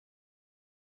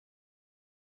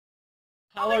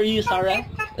How Oh, are you, it's so Sarah?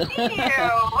 nice to see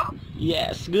you.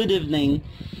 Yes, good evening.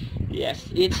 Yes,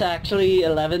 it's actually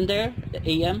 11 there,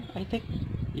 a.m., I think.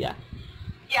 Yeah.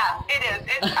 Yeah, it is.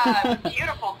 It's a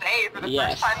beautiful day for the first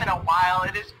Yes. time in a while.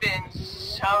 It has been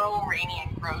so rainy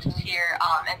and gross here,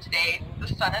 and today the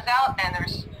sun is out, and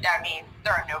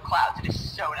there are no clouds. It is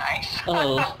so nice.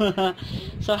 Oh,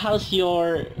 so how's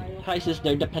is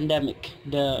there, the pandemic,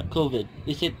 the COVID?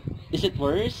 Is it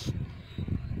worse?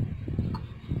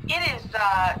 It is,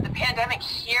 the pandemic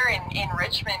here in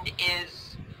Richmond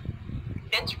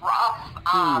it's rough.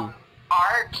 Hmm.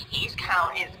 Our case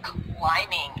count is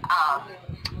climbing.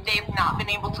 They've not been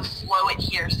able to slow it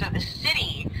here, so the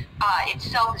city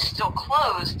itself is still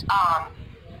closed.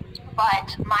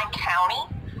 But my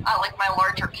county, like my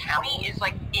larger county, is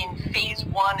like in phase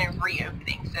one of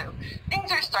reopening. So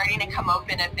things are starting to come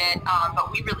open a bit,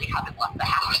 but we really haven't left the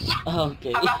house.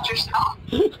 Okay. How about yourself?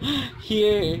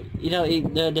 Here,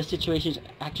 the situation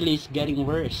actually is getting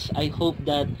worse. I hope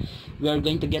that we are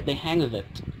going to get the hang of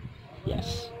it.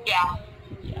 Yes. Yeah.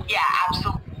 Yeah. Yeah,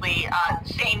 absolutely.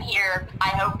 Same here. I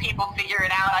hope people figure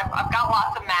it out. I've got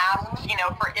lots of masks,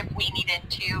 for if we needed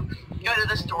to go to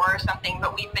the store or something,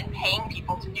 but we've been paying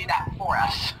people to do that for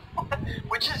us,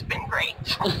 which has been great.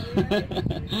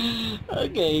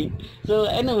 Okay. So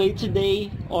anyway,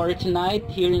 today or tonight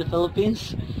here in the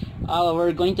Philippines,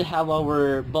 we're going to have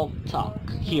our bulk talk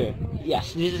here.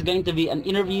 Yes, this is going to be an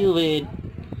interview with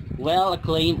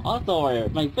well-acclaimed author,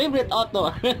 my favorite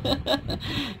author.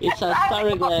 It's a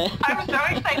Sarah Glenn. I'm so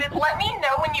excited. Let me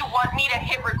know when you want me to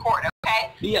hit record, okay?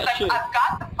 Yeah, sure. I've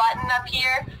got the button up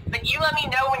here, but you let me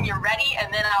know when you're ready,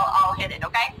 and then I'll hit it,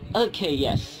 okay? Okay,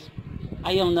 yes.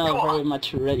 I am now Cool. very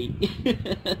much ready.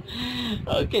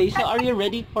 Okay, so are you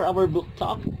ready for our book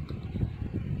talk?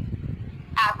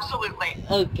 Absolutely.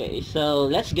 Okay, so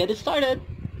let's get it started.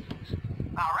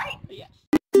 All right. Yes.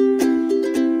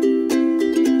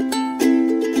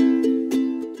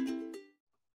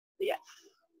 Yes.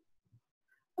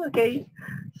 Okay,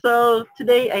 so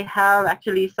today I have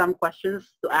actually some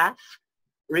questions to ask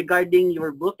regarding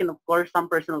your book and of course some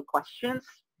personal questions.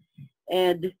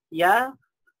 And yeah,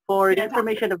 for the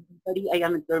information of everybody, I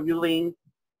am interviewing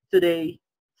today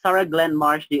Sarah Glenn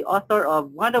Marsh, the author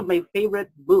of one of my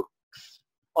favorite books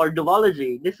or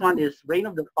duology. This one is Reign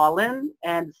of the Fallen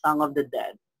and Song of the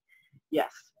Dead.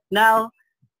 Yes. Now,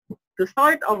 to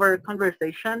start our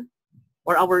conversation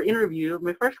or our interview,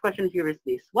 my first question here is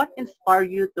this. What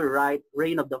inspired you to write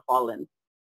Reign of the Fallen?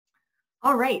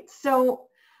 All right. So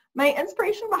my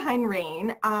inspiration behind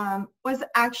Rain was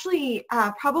actually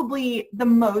probably the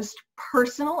most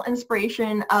personal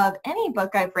inspiration of any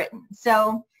book I've written.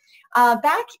 So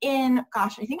back in,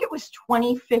 gosh, I think it was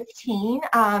 2015,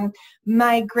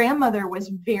 my grandmother was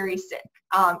very sick.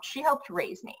 She helped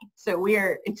raise me, so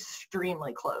we're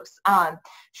extremely close.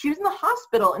 She was in the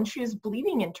hospital and she was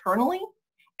bleeding internally,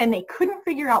 and they couldn't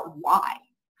figure out why.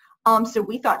 So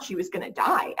we thought she was going to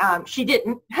die. She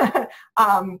didn't.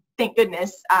 Thank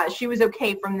goodness. She was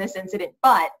okay from this incident,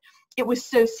 but it was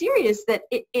so serious that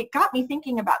it got me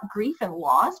thinking about grief and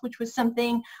loss, which was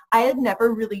something I had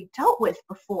never really dealt with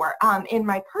before in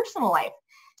my personal life.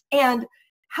 And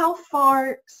how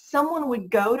far someone would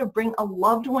go to bring a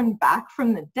loved one back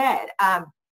from the dead.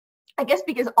 I guess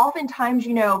because oftentimes,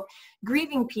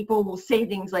 grieving people will say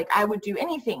things like, I would do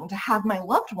anything to have my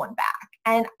loved one back.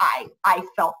 And I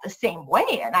felt the same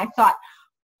way. And I thought,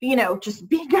 just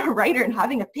being a writer and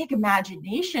having a big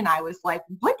imagination, I was like,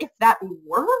 what if that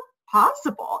were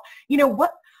possible?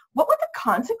 What would the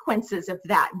consequences of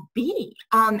that be?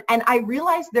 And I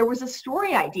realized there was a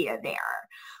story idea there.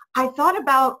 I thought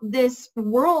about this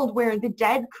world where the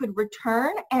dead could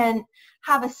return and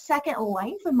have a second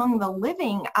life among the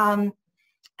living, and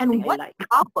what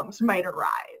problems might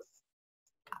arise.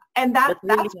 And that's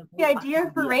the idea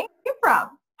for Rain came from.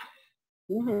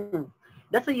 Mm-hmm.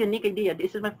 That's a unique idea.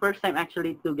 This is my first time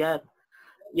actually to get,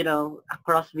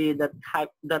 across with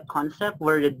that concept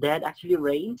where the dead actually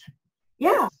reigns.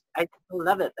 Yeah. I still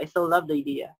love it. I still love the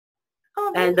idea.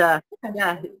 Oh, and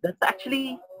yeah, that's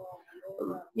actually,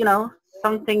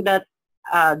 something that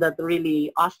that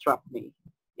really awestruck me.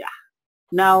 Yeah.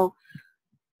 Now,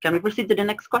 can we proceed to the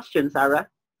next question, Sarah?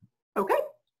 Okay.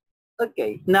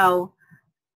 Okay. Now,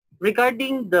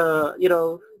 regarding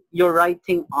your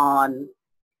writing on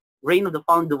Reign of the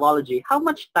Fallen duology, how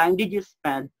much time did you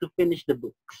spend to finish the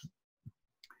books?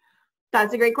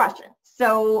 That's a great question.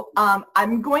 So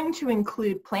I'm going to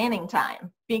include planning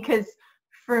time because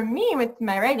for me with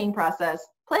my writing process,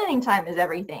 planning time is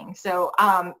everything. So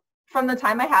from the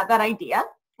time I had that idea,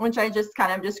 which I just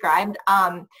kind of described,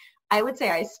 I would say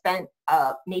I spent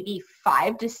maybe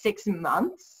 5 to 6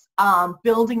 months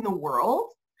building the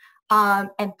world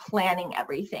and planning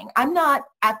everything.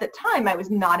 At the time, I was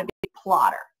not a big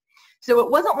plotter. So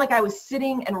it wasn't like I was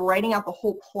sitting and writing out the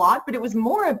whole plot, but it was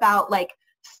more about like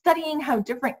studying how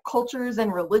different cultures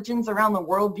and religions around the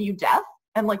world view death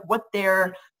and like what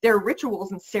their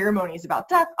rituals and ceremonies about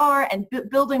death are, and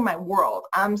building my world.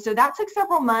 So that took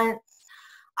several months.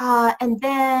 And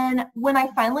then when I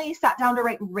finally sat down to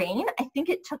write Rain, I think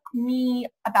it took me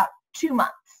about 2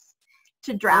 months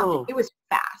to draft it. It was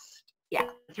fast.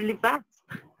 Yeah. It's really fast.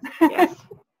 Yes.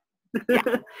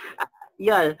 Yeah.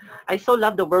 Yeah, I so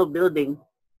love the world building.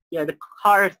 Yeah, the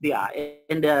cars, yeah,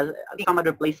 and some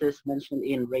other places mentioned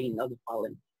in Reign of the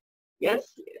Fallen.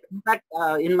 Yes, in fact,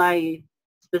 in my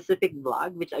specific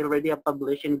blog, which I already have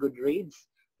published in Goodreads,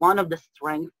 one of the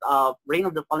strengths of Reign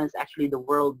of the Fallen is actually the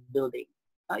world building.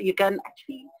 You can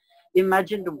actually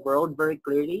imagine the world very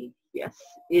clearly. Yes,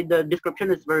 the description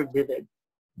is very vivid.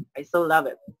 I so love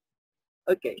it.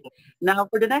 Okay, now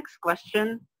for the next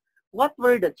question, what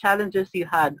were the challenges you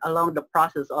had along the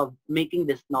process of making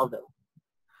this novel?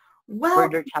 Well, were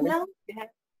there challenges you had?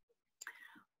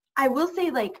 I will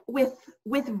say, like with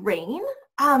Rain,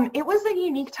 it was a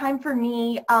unique time for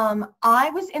me. I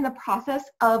was in the process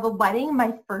of letting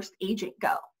my first agent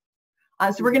go.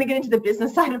 So we're going to get into the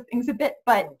business side of things a bit,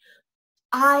 but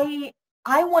I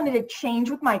wanted to change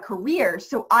with my career.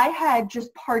 So I had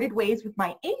just parted ways with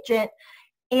my agent,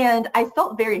 and I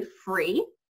felt very free.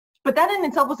 But that in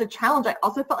itself was a challenge. I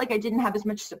also felt like I didn't have as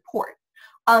much support.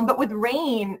 But with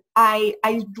Rain, I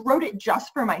wrote it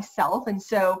just for myself, and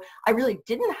so I really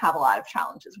didn't have a lot of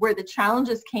challenges. Where the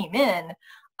challenges came in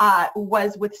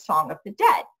was with Song of the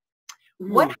Dead.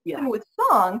 What happened with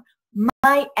Song,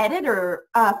 my editor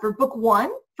for book 1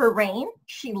 for Rain,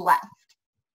 she left.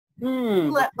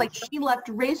 She left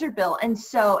Razorbill,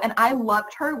 and I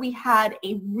loved her. We had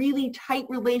a really tight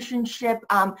relationship.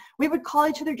 We would call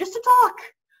each other just to talk.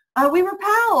 We were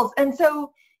pals, and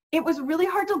so it was really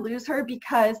hard to lose her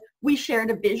because we shared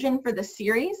a vision for the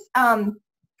series, and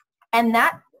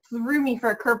that threw me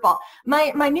for a curveball.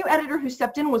 My new editor who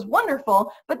stepped in was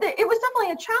wonderful, but it was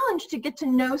definitely a challenge to get to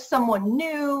know someone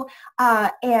new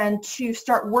and to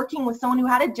start working with someone who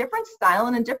had a different style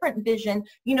and a different vision,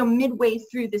 midway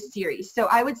through the series. So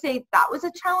I would say that was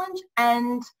a challenge.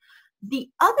 And the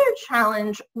other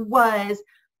challenge was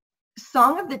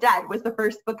Song of the Dead was the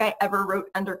first book I ever wrote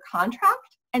under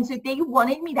contract. And so they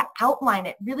wanted me to outline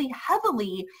it really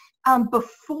heavily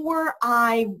before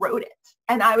I wrote it.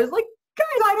 And I was like,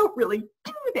 guys, I don't really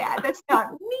do that. That's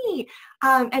not me.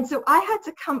 And so I had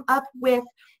to come up with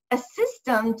a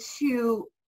system to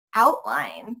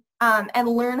outline and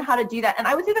learn how to do that. And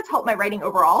I would say that's helped my writing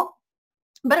overall.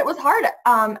 But it was hard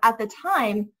at the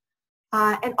time.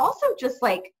 And also just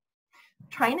like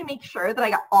trying to make sure that I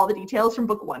got all the details from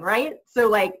book 1 right. So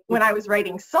like when I was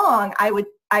writing Song, I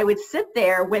would sit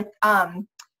there with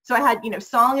so I had,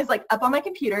 Song is like up on my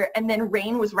computer, and then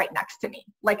Rain was right next to me,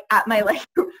 like at my, like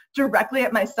directly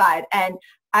at my side. And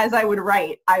as I would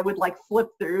write, I would like flip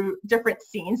through different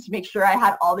scenes to make sure I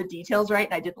had all the details right,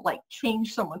 and I didn't like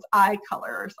change someone's eye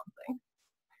color or something.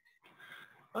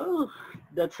 Oh,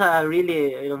 that's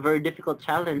really a very difficult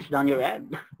challenge down your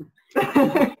end.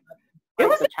 It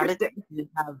was a interesting. challenge you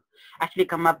have actually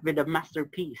come up with a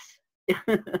masterpiece.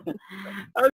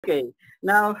 Okay,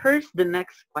 now here's the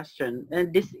next question,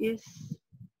 and this is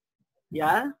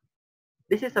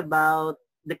about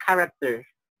the character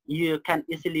you can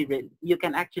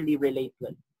actually relate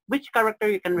with. Which character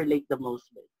you can relate the most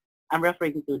with? I'm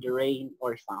referring to the Rain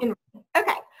or Song.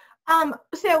 Okay,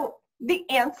 so the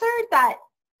answer that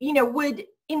would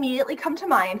immediately come to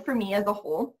mind for me as a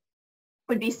whole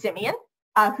would be Simeon,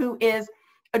 who is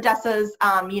Odessa's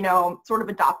sort of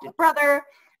adopted brother.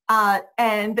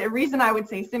 And the reason I would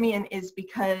say Simeon is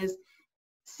because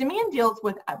Simeon deals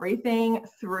with everything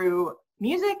through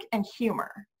music and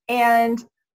humor. And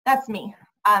that's me.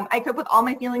 I cope with all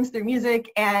my feelings through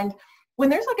music. And when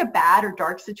there's like a bad or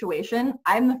dark situation,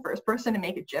 I'm the first person to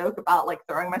make a joke about like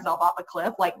throwing myself off a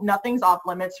cliff. Like nothing's off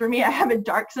limits for me. I have a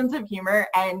dark sense of humor,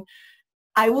 and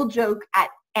I will joke at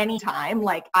any time.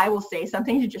 Like I will say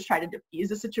something to just try to diffuse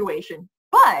the situation.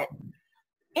 But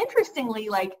interestingly,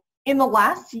 like in the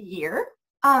last year,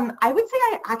 I would say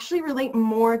I actually relate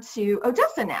more to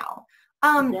Odessa now.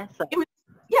 It was,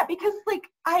 because like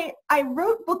I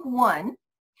wrote book 1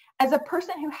 as a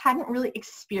person who hadn't really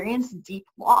experienced deep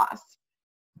loss.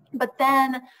 But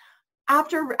then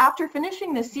after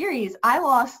finishing the series, I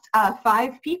lost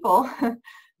 5 people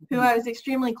who I was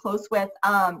extremely close with.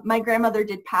 My grandmother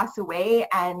did pass away,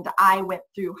 and I went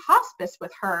through hospice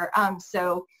with her.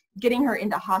 So getting her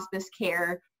into hospice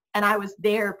care and I was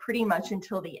there pretty much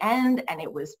until the end, and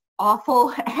it was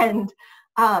awful. And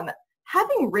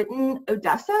having written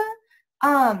Odessa,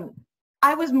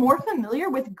 I was more familiar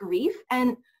with grief,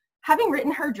 and having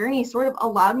written her journey sort of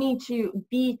allowed me to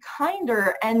be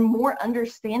kinder and more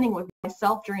understanding with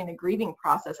myself during the grieving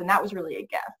process, and that was really a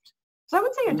gift. So I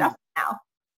would say Odessa now.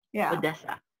 Yeah.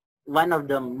 Odessa, one of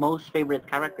the most favorite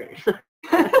characters.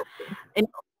 And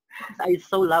I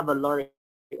so love Valoria.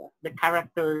 The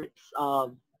characters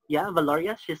of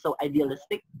Valoria, she's so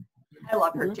idealistic. I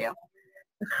love her too.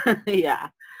 Yeah,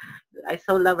 I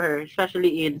so love her,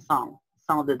 especially in Song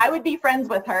of the. I would be friends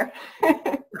with her.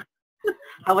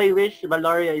 How I wish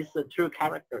Valoria is a true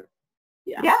character.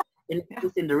 Yeah.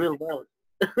 In the real world.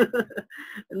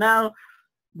 Now,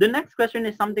 the next question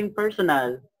is something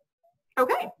personal.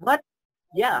 Okay.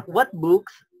 What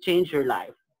books changed your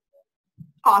life?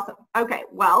 Awesome. Okay.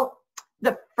 Well,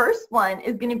 the first one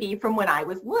is going to be from when I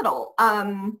was little.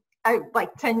 I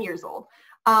like 10 years old.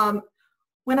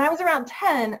 When I was around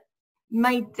 10,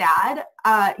 my dad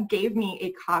gave me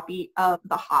a copy of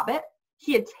The Hobbit.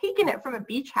 He had taken it from a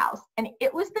beach house, and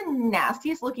it was the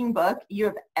nastiest looking book you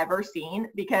have ever seen,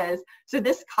 because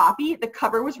this copy, the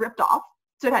cover was ripped off,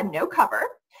 so it had no cover.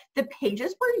 The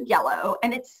pages were yellow,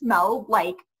 and it smelled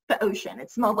like the ocean.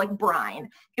 It smelled like brine.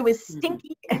 It was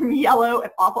stinky and yellow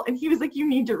and awful. And he was like, "You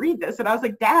need to read this." And I was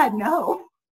like, "Dad, no."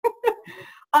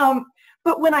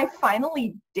 But when I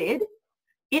finally did,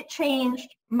 it changed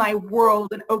my world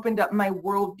and opened up my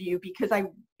worldview, because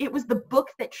it was the book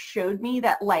that showed me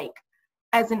that, like,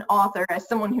 as an author, as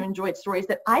someone who enjoyed stories,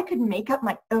 that I could make up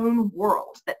my own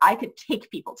world, that I could take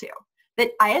people to,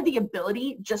 that I had the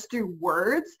ability just through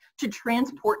words to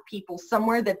transport people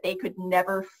somewhere that they could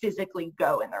never physically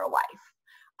go in their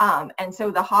life. And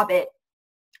so The Hobbit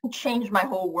changed my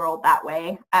whole world that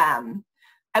way.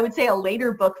 I would say a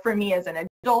later book for me as an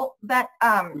adult that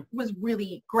was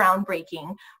really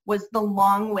groundbreaking was The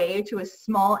Long Way to a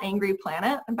Small Angry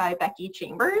Planet by Becky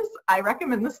Chambers. I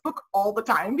recommend this book all the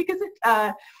time because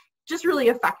it just really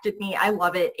affected me. I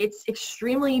love it. It's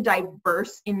extremely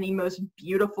diverse in the most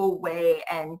beautiful way,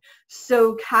 and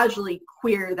so casually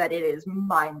queer that it is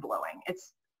mind-blowing.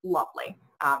 It's lovely.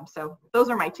 So those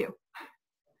are my two.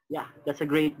 Yeah, that's a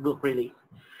great book, really.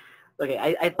 Okay,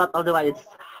 I thought otherwise it's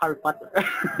Harry Potter,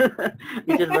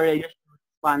 which is very usual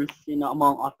response,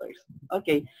 among authors.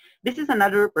 Okay, this is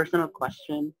another personal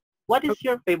question. What is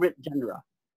your favorite genre?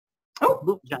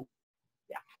 Book genre.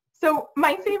 Yeah. So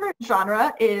my favorite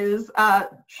genre is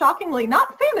shockingly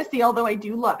not fantasy, although I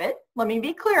do love it. Let me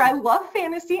be clear, I love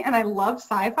fantasy and I love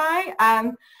sci-fi,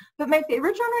 but my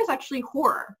favorite genre is actually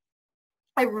horror.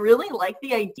 I really like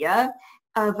the idea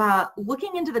of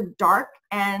looking into the dark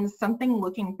and something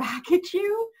looking back at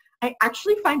you. I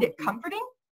actually find it comforting,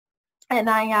 and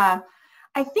I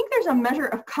think there's a measure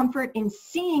of comfort in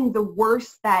seeing the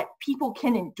worst that people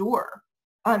can endure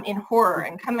in horror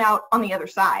and come out on the other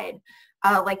side.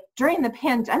 Like during the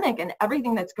pandemic and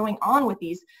everything that's going on with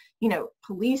these,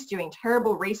 police doing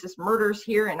terrible racist murders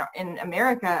here in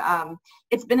America,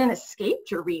 it's been an escape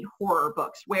to read horror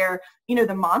books where,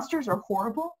 the monsters are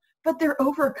horrible, but they're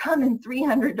overcome in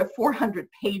 300 to 400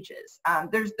 pages.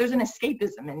 There's an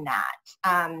escapism in that.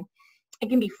 It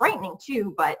can be frightening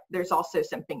too, but there's also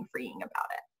something freeing about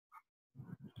it.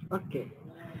 Okay.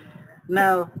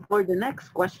 Now, for the next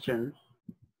question,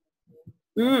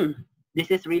 this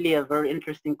is really a very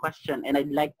interesting question, and I'd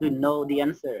like to know the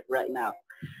answer right now.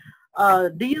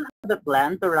 Do you have a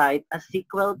plan to write a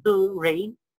sequel to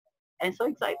Rain? I'm so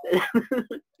excited.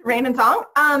 Rain and Song?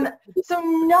 So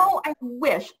no, I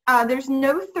wish. There's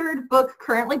no third book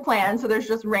currently planned, so there's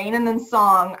just Rain and then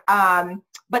Song.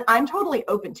 But I'm totally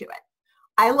open to it.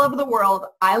 I love the world.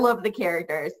 I love the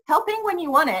characters. Tell Penguin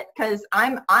you want it, because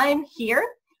I'm here.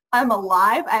 I'm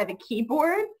alive. I have a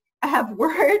keyboard. I have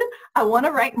Word. I want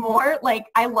to write more. Like,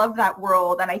 I love that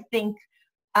world. And I think,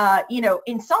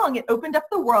 in Song, it opened up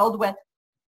the world with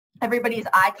everybody's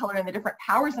eye color and the different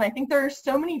powers. And I think there are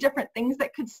so many different things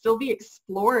that could still be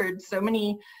explored. So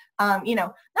many, not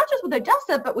just with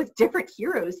Odessa, but with different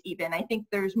heroes even. I think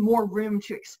there's more room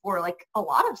to explore, like, a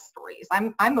lot of stories.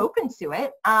 I'm open to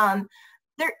it.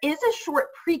 There is a short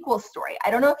prequel story.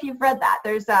 I don't know if you've read that.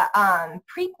 There's a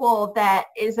prequel that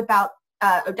is about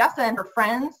Odessa and her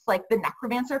friends, like the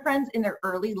necromancer friends in their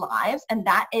early lives. And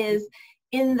that is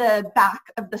in the back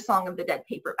of the Song of the Dead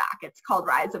paperback. It's called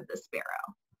Rise of the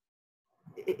Sparrow.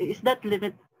 Is that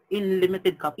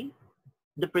limited copy?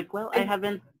 The prequel? I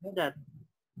haven't read that.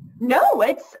 No,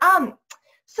 it's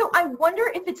so I wonder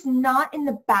if it's not in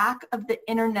the back of the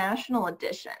international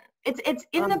edition. It's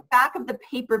in the back of the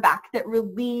paperback that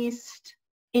released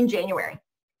in January.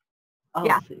 Oh,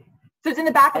 yeah. I see. So it's in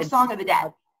the back of I'm Song of the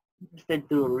Dead. interested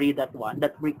to read that one,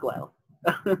 that prequel.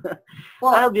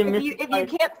 Well, if you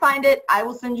can't find it, I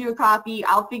will send you a copy.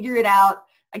 I'll figure it out.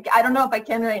 I don't know if I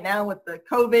can right now with the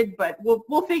COVID, but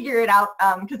we'll figure it out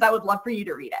because I would love for you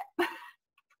to read it.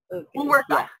 Okay. We'll work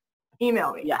on it.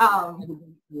 Email me. Yeah,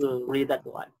 we'll read that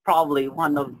one. Probably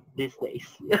one of these days.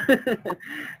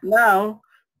 Now,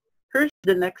 here's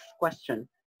the next question.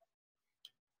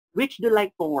 Which do you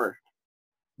like more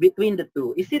between the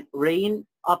two? Is it Reign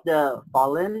of the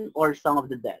Fallen or Song of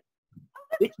the Dead?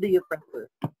 Which do you prefer?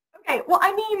 Okay, well,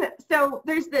 I mean, so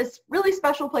there's this really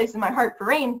special place in my heart for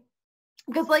Reign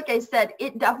because, like I said,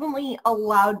 it definitely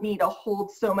allowed me to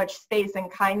hold so much space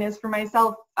and kindness for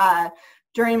myself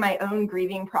during my own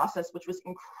grieving process, which was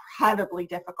incredibly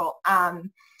difficult.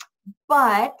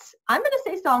 But I'm going to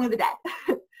say Song of the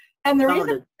Dead. And the reason I'm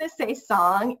going to say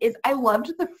Song is I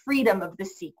loved the freedom of the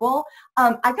sequel.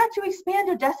 I got to expand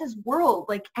Odessa's world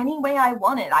like any way I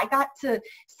wanted. I got to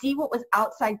see what was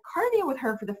outside Cardia with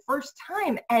her for the first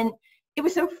time. And it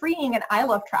was so freeing, and I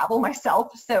love travel myself.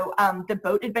 So the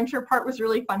boat adventure part was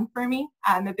really fun for me.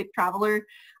 I'm a big traveler.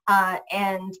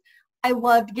 And I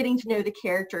loved getting to know the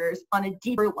characters on a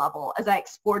deeper level as I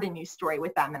explored a new story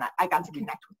with them, and I got to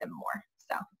connect with them more.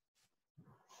 So.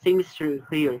 Same is true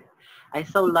here. I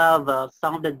so love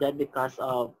Song of the Dead because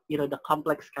of, the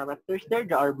complex characters there.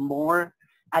 There are more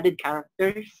added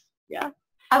characters. Yeah.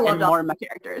 I love all the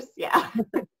characters. Yeah.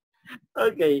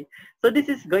 Okay. So this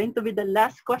is going to be the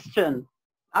last question.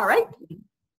 All right.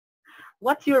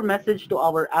 What's your message to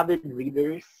our avid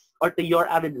readers or to your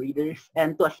avid readers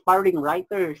and to aspiring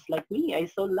writers like me? I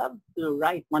so love to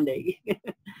write one day.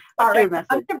 All right, I'm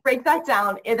going to break that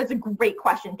down. That's a great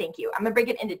question. Thank you. I'm going to break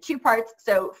it into two parts.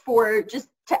 So for just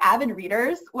to avid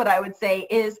readers, what I would say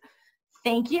is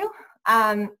thank you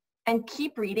and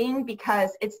keep reading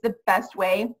because it's the best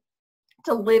way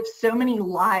to live so many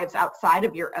lives outside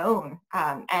of your own.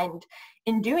 And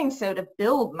in doing so, to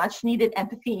build much needed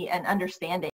empathy and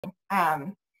understanding.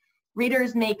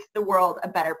 Readers make the world a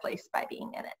better place by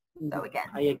being in it. So again,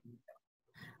 I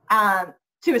agree.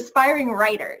 To aspiring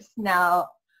writers. Now,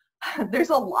 there's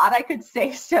a lot I could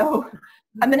say, so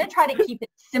I'm going to try to keep it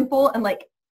simple and like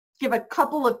give a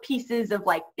couple of pieces of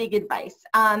like big advice.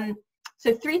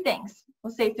 So three things.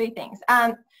 We'll say three things.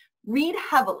 Read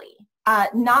heavily,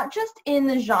 not just in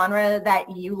the genre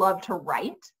that you love to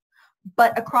write,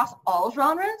 but across all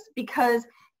genres, because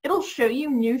it'll show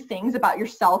you new things about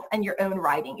yourself and your own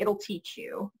writing. It'll teach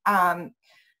you. And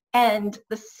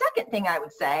the second thing I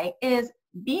would say is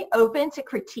be open to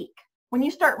critique. When you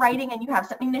start writing and you have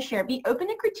something to share, be open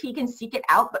to critique and seek it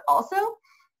out, but also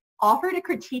offer to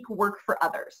critique work for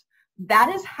others. That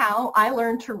is how I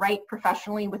learned to write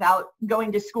professionally without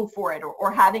going to school for it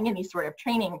or having any sort of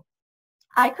training.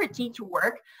 I critiqued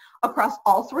work across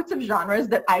all sorts of genres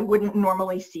that I wouldn't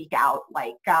normally seek out.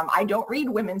 Like I don't read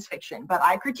women's fiction, but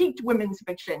I critiqued women's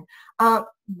fiction.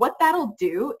 What that'll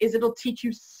do is it'll teach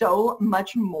you so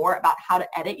much more about how to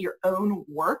edit your own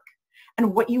work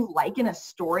and what you like in a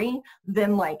story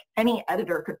than like any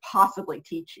editor could possibly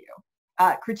teach you.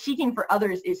 Critiquing for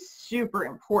others is super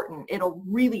important. It'll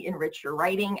really enrich your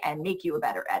writing and make you a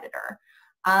better editor.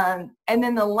 And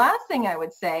then the last thing I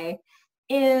would say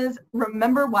is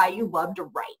remember why you love to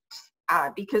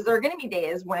write, because there are going to be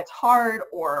days when it's hard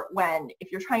or when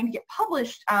if you're trying to get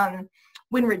published,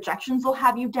 when rejections will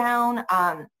have you down.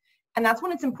 And that's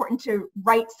when it's important to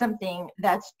write something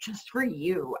that's just for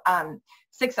you.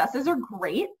 Successes are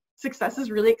great. Success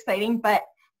is really exciting, but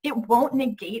it won't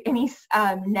negate any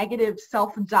negative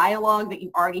self-dialogue that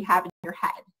you already have in your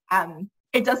head.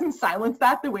 It doesn't silence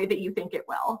that the way that you think it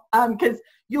will, because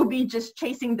you'll be just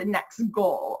chasing the next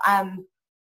goal.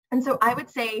 And so I would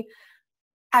say,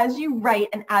 as you write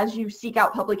and as you seek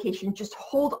out publication, just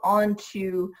hold on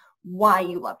to why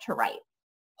you love to write.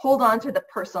 Hold on to the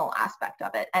personal aspect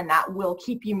of it, and that will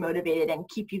keep you motivated and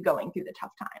keep you going through the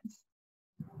tough times.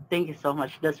 Thank you so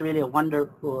much. That's really a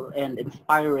wonderful and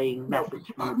inspiring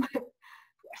message.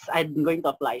 Yes, I'm going to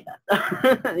apply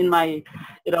that in my,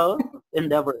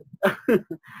 endeavor.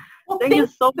 Well, thank you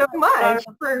so much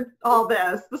for all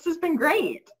this. This has been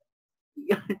great.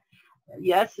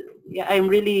 Yes, yeah, I'm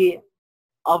really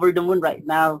over the moon right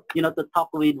now, to talk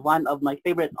with one of my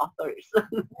favorite authors.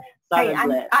 Hey,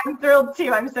 I'm thrilled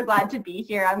too. I'm so glad to be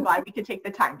here. I'm glad we could take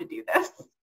the time to do this.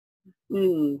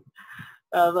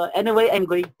 Anyway, I'm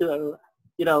going to,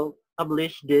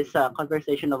 publish this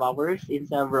conversation of ours in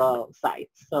several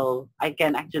sites, so I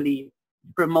can actually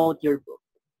promote your book.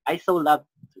 I so love.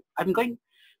 I'm going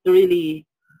to really,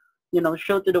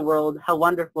 show to the world how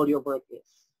wonderful your work is.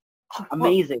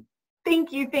 Amazing. Well,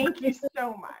 thank you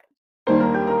so much.